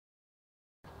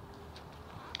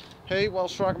Hey,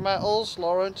 Welsh Metals,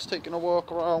 Lawrence taking a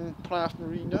walk around Penarth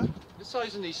Marina. The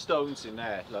size of these stones in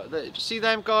there, look, see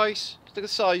them guys? Look at the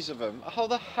size of them. How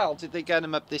the hell did they get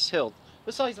them up this hill?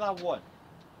 The size of that one.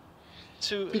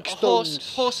 Big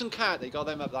stones. Horse and cart, they got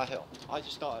them up that hill. I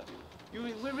just thought,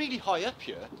 we're really high up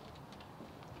here.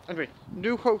 Anyway,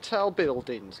 new hotel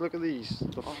buildings, look at these,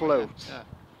 the float. Yeah.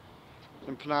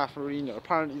 In Penarth Marina,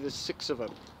 apparently there's 6 of them.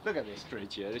 Look at this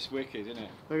bridge here, it's wicked, isn't it?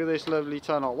 Look at this lovely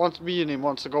tunnel. Me and him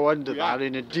wants to go under that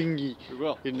in a dinghy. We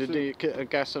will. In the day, and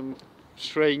get some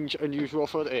strange, unusual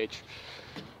footage.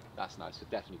 That's nice,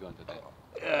 we'll definitely go under there.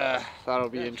 Yeah, that'll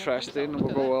be interesting.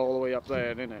 We'll go all the way up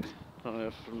there, innit?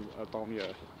 From down here.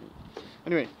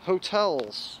 Anyway,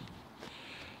 hotels.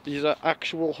 These are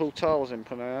actual hotels in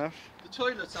Penarth. The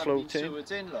toilets haven't been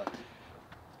sewered in, look.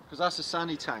 Because that's a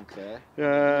sandy tank there.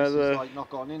 Yeah, this is like not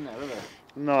gone in there, is it?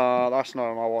 No, that's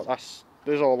not what.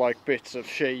 There's all like bits of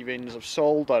shavings of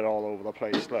solder all over the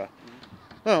place there.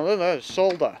 No, there's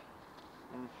solder.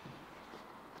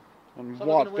 And so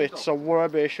what bits of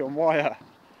rubbish and wire.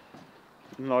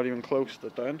 Not even close to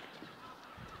done.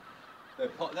 They're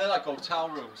like hotel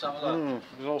rooms, have a look.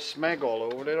 There's all smeg all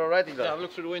over it already there. Yeah,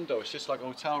 look through the window, it's just like a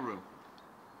hotel room.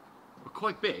 They're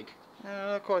quite big. Yeah,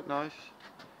 they're quite nice.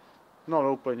 Not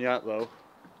open yet though.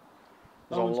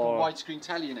 No one's got widescreen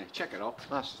telly in it. Check it out.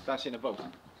 That's in a boat.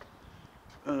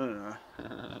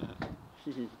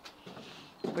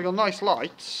 They got nice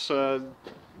lights.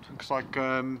 Looks like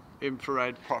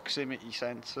infrared proximity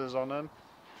sensors on them.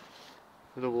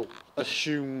 They will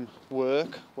assume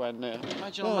work when.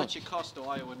 Imagine how much it costs to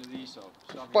hire one of these.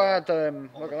 Bad.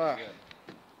 Look at that.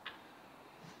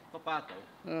 Not bad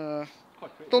though.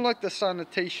 Don't like the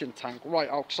sanitation tank right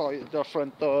outside the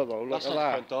front door though. Look at that. That's not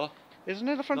the front door. Isn't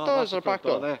it the front door? Or is it the back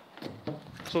door? There.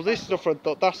 So this is the front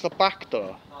door. That's the back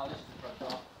door. No, this is the front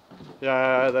door.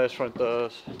 Yeah, there's front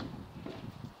doors.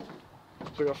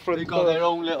 So they got their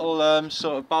own little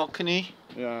sort of balcony.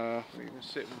 Yeah. You can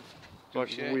sit and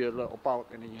like weird little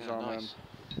balconies on them.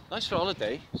 Nice for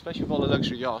holiday, especially with all the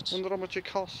luxury yachts. Wonder how much it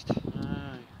cost.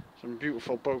 Some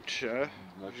beautiful boats here.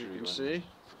 Luxury you can see.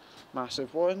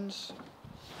 Massive ones.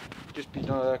 Just been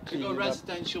cleaning up. Got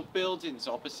residential buildings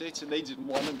opposite, and they didn't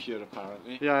want them here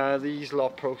apparently. Yeah, these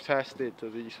lot protested to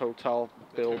these hotel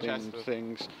building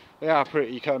things. They are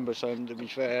pretty cumbersome, to be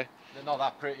fair. They're not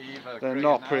that pretty either. They're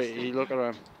not pretty. Look at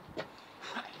them.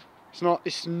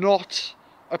 It's not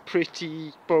a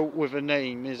pretty boat with a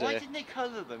name, is it? Why didn't they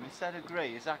colour them instead of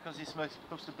grey? Is that because it's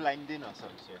supposed to blend in or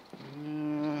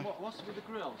something? What's with the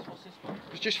grills? What's this one?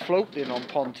 It's just floating on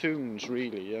pontoons,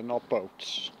 really. They're not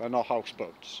boats. They're not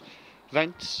houseboats.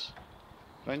 Vents.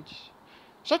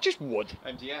 Is that just wood?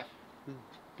 MDF.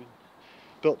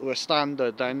 Built to a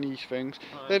standard, then these things.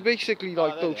 They're basically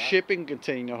like those shipping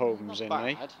container homes, aren't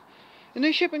they? Are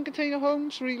they shipping container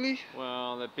homes, really?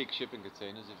 Well, they're big shipping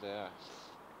containers if they are.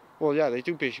 Well, yeah, they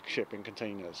do big shipping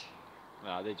containers.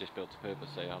 No, they just built to purpose,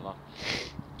 they are not.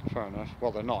 Fair enough.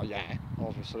 Well, they're not yet,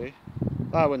 obviously.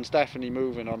 That one's definitely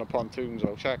moving on a pontoon,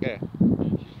 though. Check it.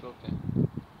 Yeah, she's floating.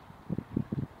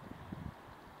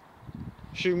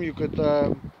 Assume you could.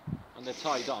 And they're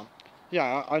tied on.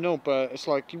 Yeah, I know, but it's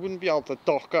like you wouldn't be able to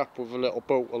dock up with a little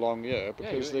boat along here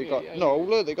because they got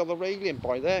look, they got the railing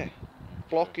by there,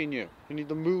 blocking you. You need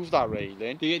to move that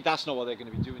railing. That's not what they're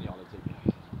going to be doing, holiday.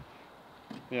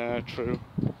 Yeah, true.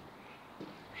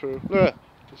 Look,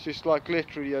 it's just like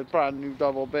literally a brand new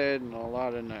double bed and all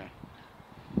that in there.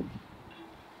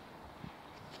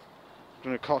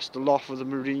 Gonna cost a lot for the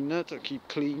marina to keep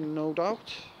clean, no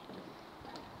doubt.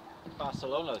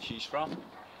 Barcelona, she's from.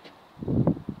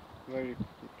 Very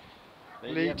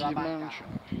lady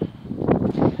mansion.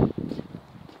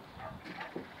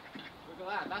 Look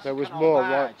at that. There was more,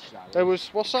 right? There was,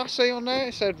 what's that say on there?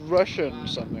 It said Russian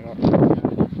something like that.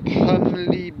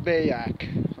 Bayak.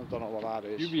 I don't know what that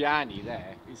is. Jubilani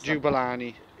there.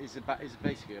 Jubilani. Is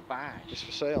basically a badge. It's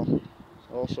for sale.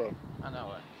 Also. I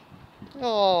know it.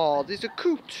 Oh, there's a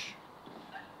coot.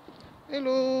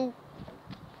 Hello.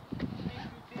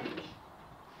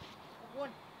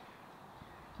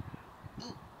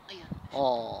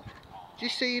 Oh,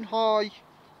 just saying hi.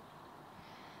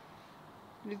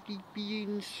 Lovely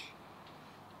beans.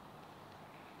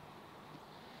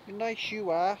 How nice you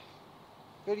are.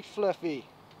 Very fluffy.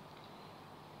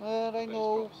 I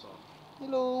know.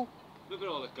 Hello. Look at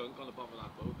all the gunk on the bottom of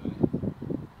that boat there.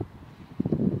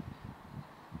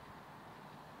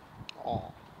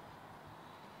 Oh.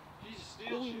 Jesus,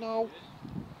 steel ship. No.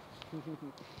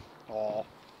 Oh.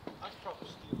 That's proper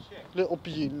steel ship. Little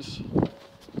beans.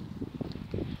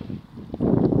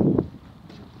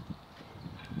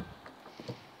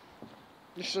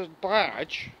 This is a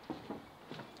badge.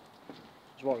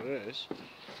 is what it is.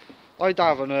 I'd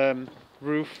have a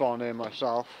roof on it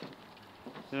myself.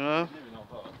 You know? Living on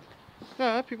board.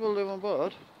 Yeah, people live on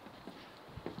board.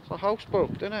 It's a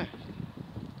houseboat, isn't it?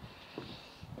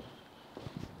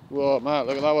 Whoa, Matt,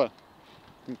 look at that one.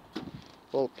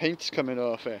 All the paint's coming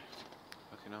off it.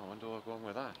 Okay, I wonder what's wrong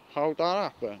with that. How'd that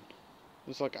happen?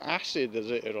 It's like acid,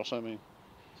 is it, or something?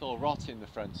 It's all rotting the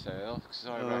front sail, because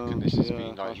I reckon this has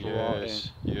been like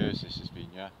years this has been,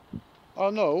 yeah. Oh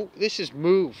no, this has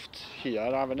moved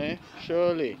here, haven't it?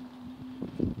 Surely.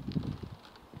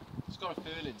 It's got a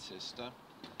furling system.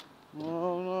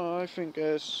 Oh no, I think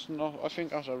it's not. I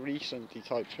think that's a recenty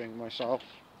type thing myself.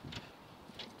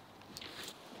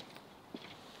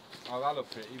 Oh, that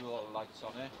looked pretty with all the lights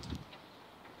on it.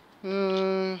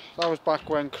 That was back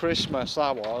when Christmas,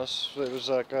 that was. It was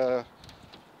like,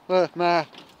 nah,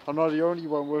 I'm not the only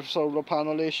one with solar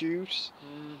panel issues.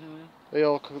 They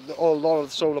all, a lot of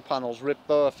the solar panels ripped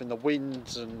off in the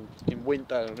winds and in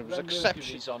winter, and it was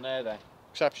exceptionally on there then.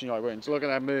 exceptionally high winds. Look at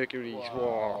that Mercury's.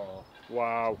 Wow.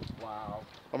 Wow. Wow.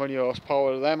 How many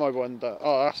horsepower are them, I wonder?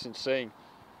 Oh, that's insane.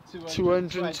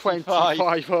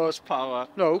 225 horsepower.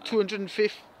 No,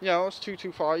 250. Yeah, it's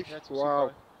 225. Yeah, 225.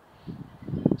 Wow.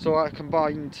 So I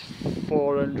combined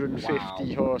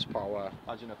 450 horsepower.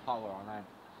 Imagine the power on that.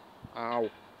 Ow.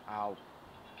 Ow.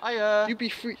 Hiya. You be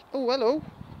free. Oh, hello.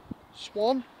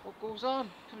 Swan. What goes on?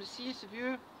 Come to see us, have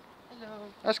you? Hello.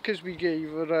 That's because we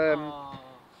gave her I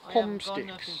pom haven't got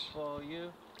nothing sticks. for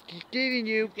you. She's getting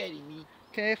you. You're getting me.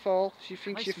 Careful. She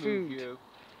thinks Nice you're move, food. you.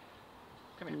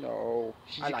 Come here. No.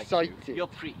 She's I like excited. you. You're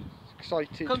pretty.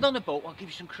 Excited. Come down the boat, I'll give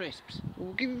you some crisps.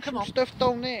 We'll give him Come some on. stuff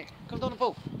down there. Come down the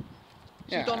boat.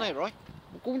 See you down there, right?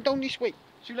 We're going down this way.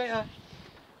 See you later.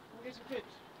 We'll get some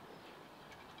crisps.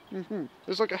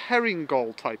 There's like a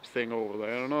herringull type thing over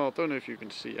there. I don't know if you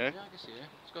can see it. Yeah, I can see it.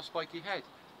 It's got a spiky head.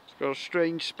 It's got a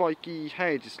strange spiky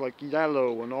head. It's like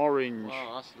yellow and orange.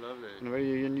 Wow, that's lovely. And a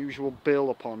very unusual bill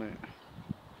upon it.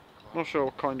 Not sure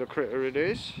what kind of critter it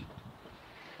is.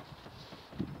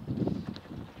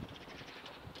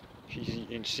 She's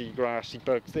eating seagrassy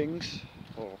bug things.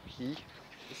 Or he.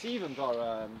 It's even got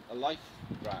a life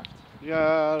raft.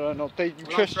 Yeah, I don't know. You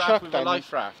just chuck them. A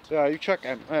life raft. Yeah, you chuck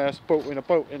them. It's a boat in a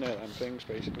boat, innit? Them things,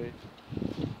 basically.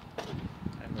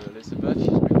 Emma Elizabeth, she's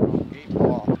been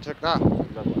wrong. Oh, check that.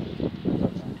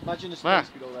 Imagine the space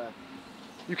below there.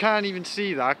 You can't even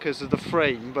see that because of the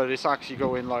frame, but it's actually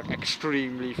going like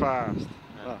extremely fast.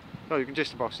 Yeah. Oh, you can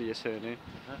just about see it turning.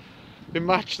 It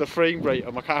matched the frame rate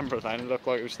on my camera then, it looked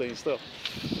like it was staying still.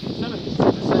 Some of these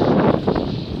are for sale.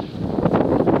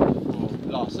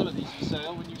 Some of these for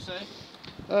sale, when you say?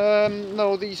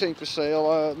 No, these ain't for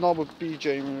sale. Not with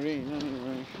BJ Marine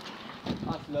anyway.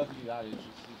 That's lovely, that is. It's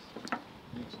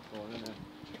beautiful, isn't it?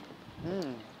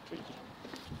 Pretty.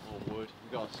 All wood.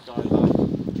 We've got a skyline.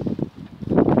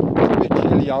 It's a bit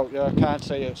chilly out here, I can't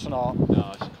say it's not.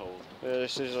 No, it's cold.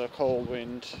 This is a cold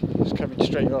wind. It's coming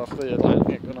straight off the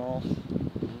Atlantic and all.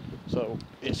 So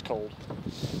it's cold.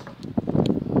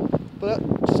 But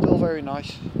still very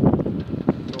nice.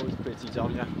 It's always pretty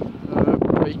down here.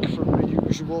 Break from the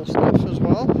usual stuff as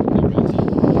well.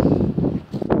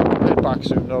 Head back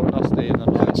soon though, not stay in the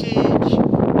night.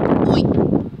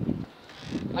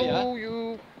 Oh,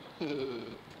 you.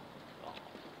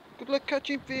 Good luck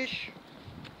catching fish.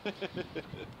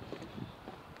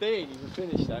 They ain't even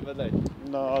finished them, are they?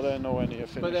 No, they're nowhere near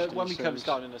finished. But when we come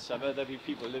down in the summer, there'll be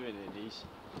people living in these.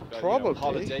 Probably. You know,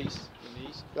 holidays in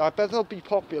these. I bet they'll be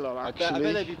popular actually. I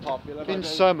bet they'll be popular. In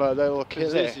summer they'll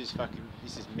kill it.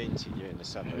 This is minty here in the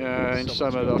summer. Yeah, in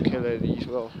summer they'll kill it, these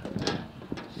will.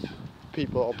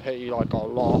 People will pay like a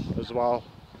lot as well.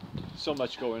 So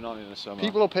much going on in the summer.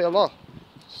 People will pay a lot.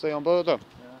 Stay on board them.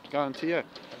 Yeah. Guarantee it.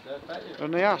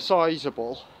 And they are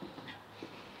sizable.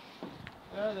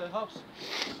 Yeah, the house.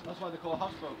 That's why they call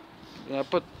houseboat. Yeah,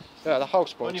 but the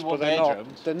houseboats, but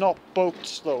they're not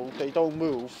boats though. They don't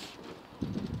move.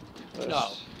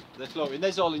 No, they're floating.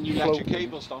 There's all the new electric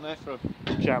cables down there for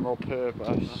general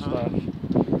purpose stuff.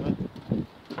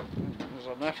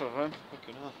 There's enough of them.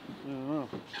 Fucking hell.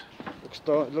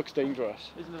 It looks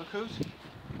dangerous. Isn't there a coot?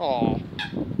 Oh.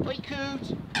 Oi,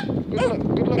 coot!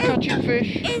 Good luck catching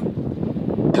fish.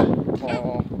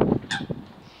 Oh.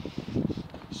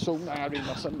 Sonaring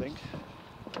or something.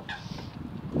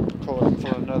 Calling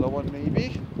for another one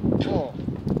maybe. Oh.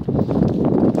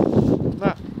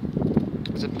 That.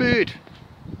 It's a bird.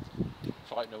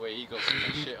 Fighting away eagles and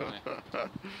shit on it.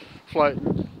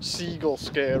 Flying seagull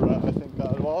scarer, I think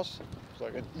that was. It's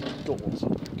like an eagle or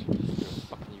something.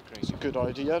 Fucking Ukraine. It's a good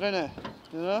idea, isn't it?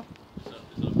 You know?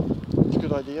 It's a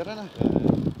good idea, isn't it?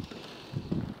 On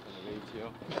the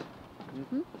radio.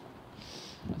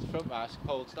 That's front mast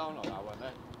folds down on that one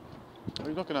there. What are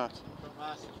you looking at? Front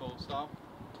mast folds down.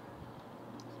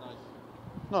 It's nice.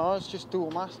 No, it's just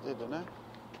dual masted, isn't it?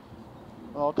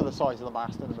 Oh, look at the size of the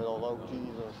mast in the middle though,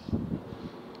 Jesus.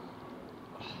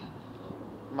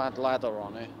 Mad ladder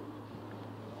on it.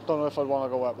 Don't know if I'd want to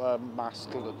go up a mast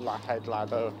head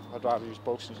ladder. I'd rather use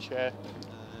bosun chair.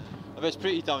 I bet it's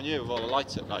pretty down here with all the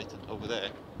lights at night over there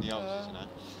in the houses, isn't it?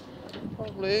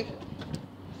 Probably.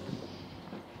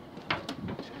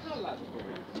 Where's that ladder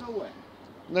going? Nowhere.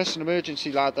 That's an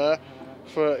emergency ladder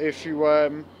for if you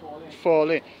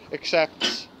fall in.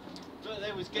 Except, Look,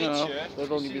 there was gates here.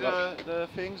 There'd only see be the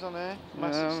things on there?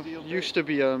 Massive steel used to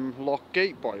be lock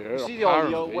gate by here. You see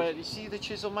where you see the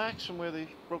chisel marks from where they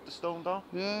broke the stone down?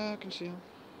 Yeah, I can see them.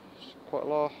 It's quite a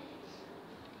lot.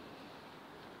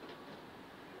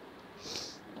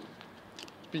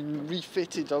 Been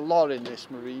refitted a lot in this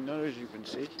marina, as you can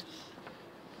see.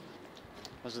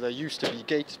 As there used to be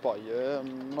gates by here,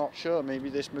 I'm not sure. Maybe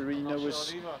this marina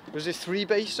was it 3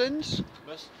 basins?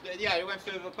 Yeah, it went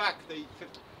further back.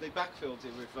 They backfilled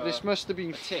it with. This must have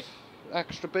been a tip.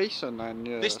 Extra basin then.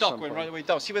 Yeah, this dock went right the way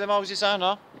down. See where the houses are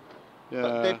now? Yeah.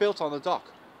 But they're built on the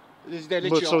dock.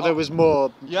 So there was more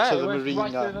to the went marina.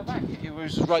 Right further back. It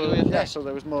was right away there. Yeah, so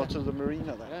there was more to the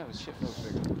marina then. Yeah, it was shitloads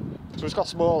bigger. So it's got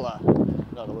smaller.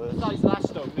 In other words. The size of that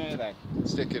stone there then,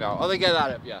 sticking out. Oh, they get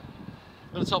that up, yeah.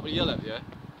 On the top of the hill up, yeah.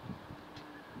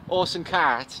 Horse and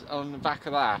cart on the back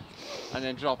of that, and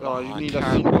then drop. Oh, you need a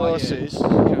few horses.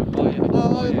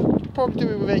 Probably do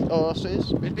it with 8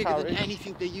 horses. It'd be bigger than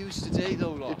anything they use today,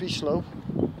 though. Like. It'd be slow.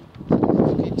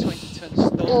 Fucking 20-ton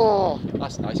stone. Oh,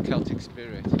 that's nice Celtic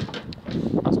spirit.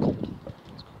 That's cold.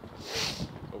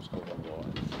 Those cold on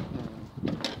water.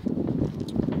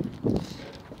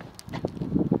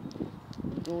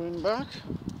 Going back.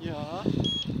 Yeah.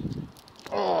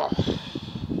 Oh.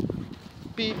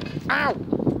 Beep. Ow.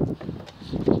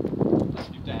 That's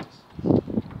new decks.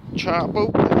 Chart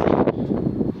boat.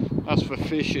 That's for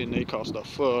fishing. They cost a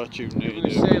fortune. You're going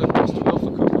to sail across the Gulf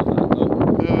of Cumberland on that,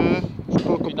 though. Yeah. It's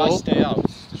bookable. Nice day out.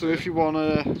 So if you want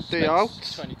a day out,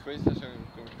 20 quid. That's going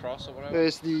across or whatever.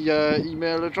 There's the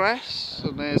email address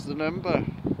and there's the number.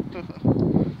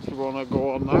 If you want to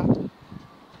go on that.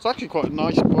 It's actually quite a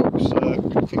nice boat.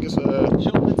 I think it's a.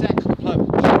 Show them the deck of the club.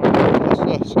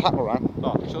 It's a catamaran.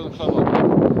 Oh, show the club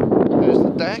on. There's the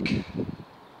deck.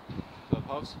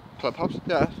 Clubhouse. Clubhouse,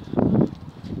 yeah.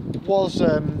 Was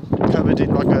covered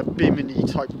in like a bimini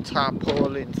type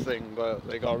tarpaulin thing, but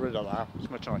they got rid of that. It's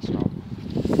much nicer now.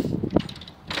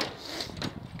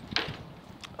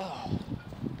 Oh.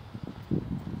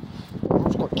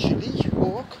 It's got chilli,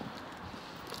 look.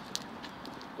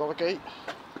 Got a gate.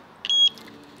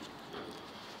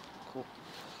 Cool.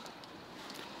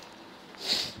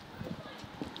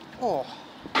 Oh.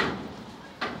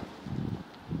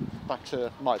 Back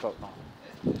to my boat now.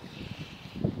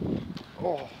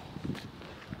 Oh.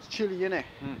 It's chilly, innit?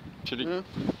 Chilly. Yeah.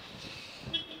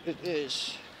 It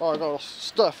is. Oh, I got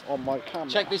stuff on my camera.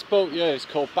 Check this boat here, it's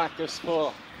called Bacchus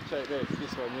 4. Check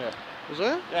this one here. Is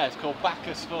it? Yeah, it's called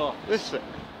Bacchus 4. This thing?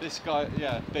 This guy,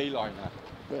 yeah, Bayliner.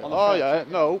 Yeah. Oh yeah,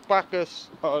 no, Bacchus,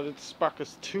 it's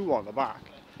Bacchus 2 on the back.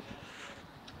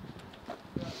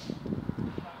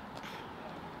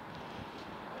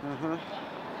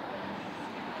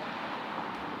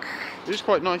 It's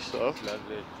quite nice though.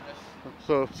 Lovely.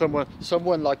 So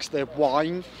someone likes their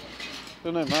wine,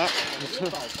 don't they, Matt?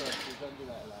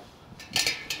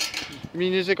 I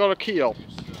mean, has it got a keel?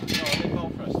 No, they're bow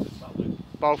thrusters,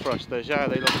 bow thrusters, yeah,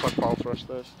 they look like bow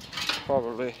thrusters,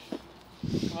 probably.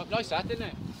 Come up nice that, didn't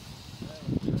it?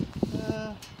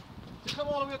 To come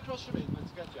all the way across from England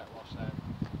to get jet wash there.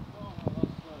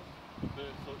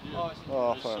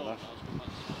 Oh, fair enough.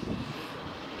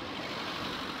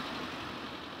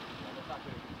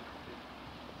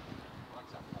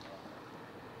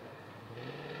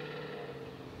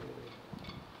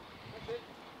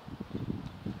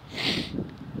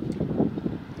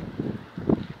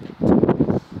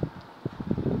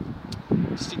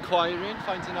 Just inquiring,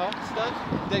 finding out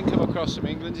stuff. Then come across from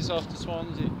England, it's off to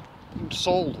Swansea.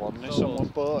 Sold one, someone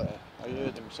bought it. I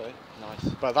heard him say.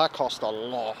 Nice. But that cost a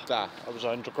lot. That was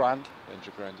 100 grand.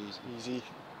 100 grand easy.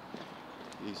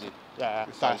 Easy. Yeah,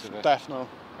 definitely. Fucking hell.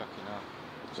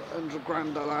 It's 100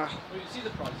 grand of that. Well, you see the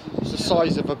prices. It's the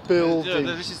size of a building.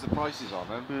 Yeah, this is the prices on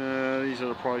them. Yeah, these are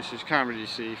the prices. Can't really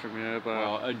see from here, but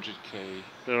well, 100k.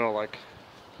 They're all like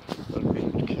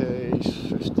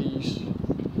 100k's, 50s.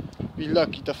 Be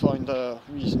lucky to find a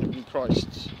reasonably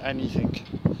priced anything,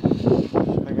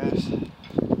 I guess.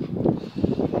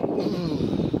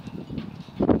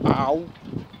 Ow!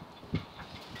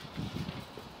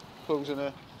 Closing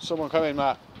it. Someone come in,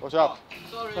 Matt. What's up?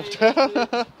 Oh,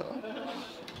 sorry.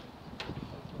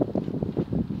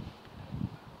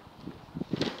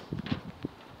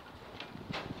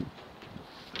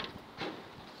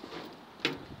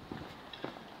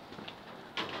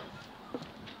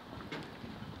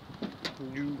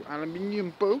 New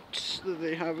aluminium boats that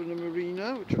they have in the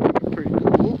marina, which are pretty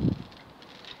cool.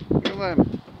 Look at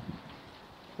them.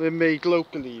 They're made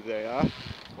locally, they are.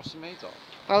 What's it made of?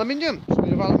 Aluminium. It's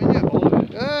made of aluminium. Oh,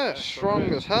 Yeah, strong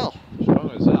as hell.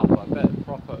 Strong as hell, but I bet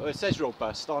proper. Oh, it says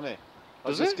robust on it. I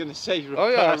was Does just it? going to say robust. Oh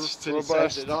yeah, and it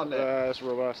robust. says it on it. Yeah, it's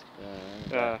robust.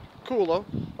 Yeah. Yeah, cool though.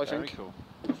 I Very think. cool.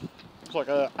 It's like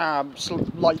a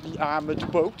lightly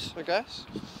armoured boat, I guess.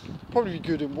 Probably be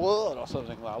good in water or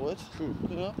something. That would. Cool.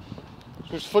 You know.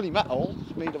 So it's fully metal.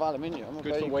 It's made of aluminium.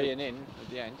 Good for weighing in at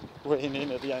the end. Weighing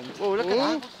in at the end. Oh, look at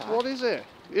that. What's that? What is it?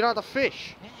 You had a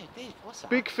fish. Yeah, it did. What's that?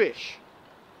 Big fish.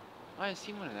 I haven't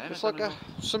seen one of them. It's like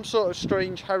some sort of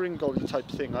strange herring gully type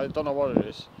thing. I don't know what it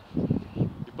is.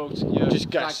 Your boat's just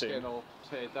guessing. Getting all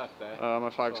teared up there. My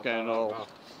flag's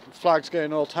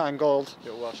getting all tangled.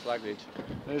 Little Welsh flaggage.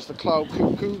 There's the cloud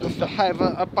cuckoo, the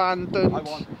heather abandoned. I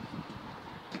want.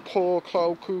 Poor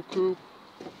cloud cuckoo.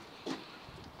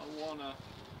 I wanna.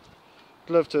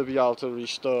 Love to be able to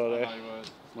restore it I would.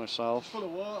 myself. Full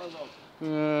of water though.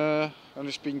 And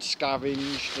it's been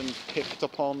scavenged and picked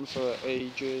upon for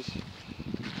ages.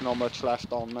 Not much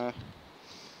left on there.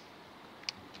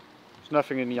 There's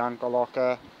nothing in the anchor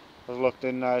locker. I've looked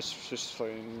in there, it's just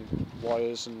fucking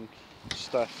wires and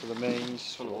stuff for the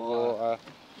mains, for the water.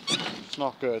 It's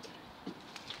not good.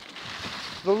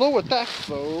 The lower deck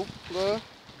though, look,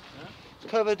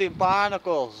 it's covered in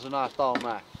barnacles and that down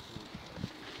there.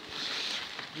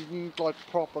 You need like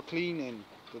proper cleaning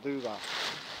to do that.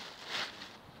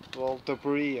 All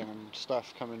debris and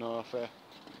stuff coming off it.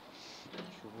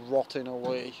 It's rotting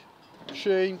away.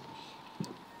 Shame.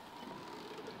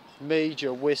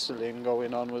 Major whistling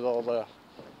going on with all the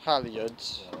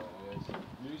halyards. Oh, yes.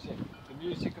 Music. The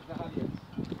music of the halyards.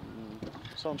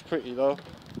 Sounds pretty though.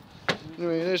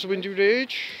 Anyway, there's the Windy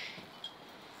Rage.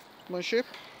 My ship.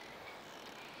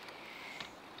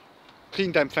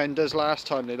 Cleaned them fenders last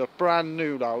time, they look brand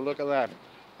new now, look at them.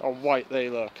 How white they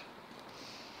look.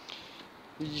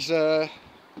 These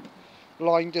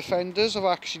line defenders have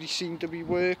actually seemed to be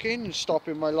working and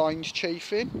stopping my lines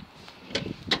chafing.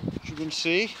 As you can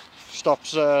see,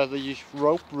 stops the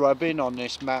rope rubbing on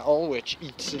this metal which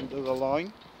eats into the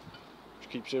line, which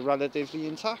keeps it relatively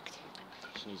intact.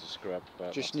 Just needs a scrub.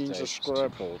 Just needs a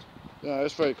scrub. It's too cold. Yeah,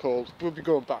 it's very cold. We'll be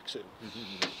going back soon.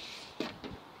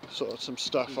 Sort some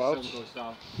stuff out. The sun goes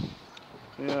down.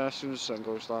 Yeah, as soon as the sun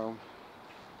goes down.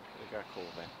 They get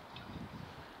cold then.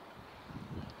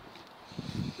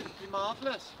 It'd be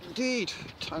marvellous. Indeed.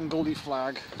 Tangledy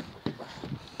flag. What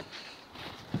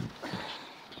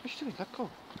are you doing? Let go.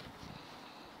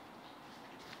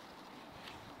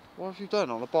 What have you done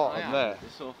on the bottom there?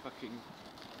 It's all fucking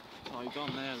tied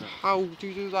on there then. How do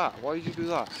you do that? Why did you do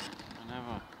that? I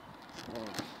never. Oh.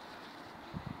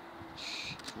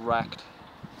 It's wrecked.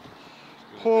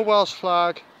 Poor Welsh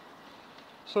flag.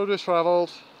 So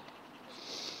distravelled.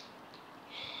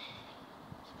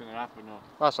 It's gonna happen now.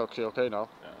 That's okay now.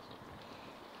 Yeah, that's okay.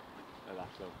 Let that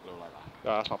flow like that.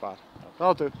 Yeah, that's not bad.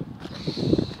 That'll do.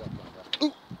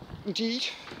 Ooh, indeed.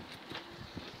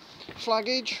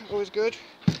 Flaggage, always good.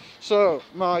 So,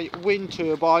 my wind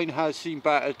turbine has seen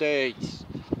better days.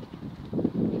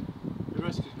 It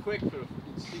rusted quick for a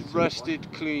fucking season.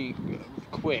 Rusted clean,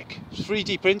 quick. It's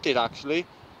 3D printed actually.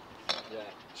 Yeah.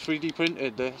 It's 3D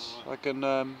printed this. I can,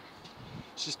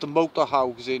 it's just the motor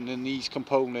housing and these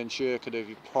components here could have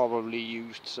probably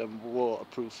used some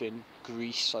waterproofing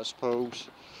grease, I suppose.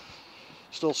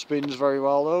 Still spins very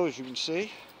well though, as you can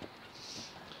see.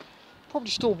 Probably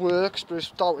still works, but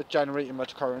it's without it generating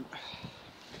much current.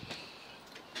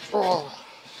 Oh.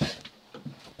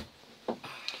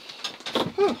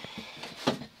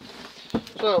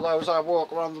 So that was our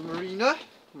walk around the marina.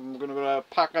 I'm going to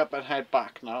pack up and head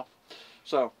back now.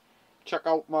 So check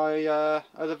out my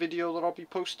other video that I'll be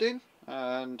posting,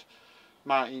 and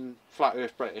Martin Flat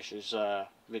Earth British's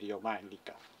video, Martin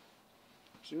Leaker.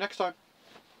 See you next time.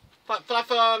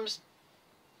 Platforms!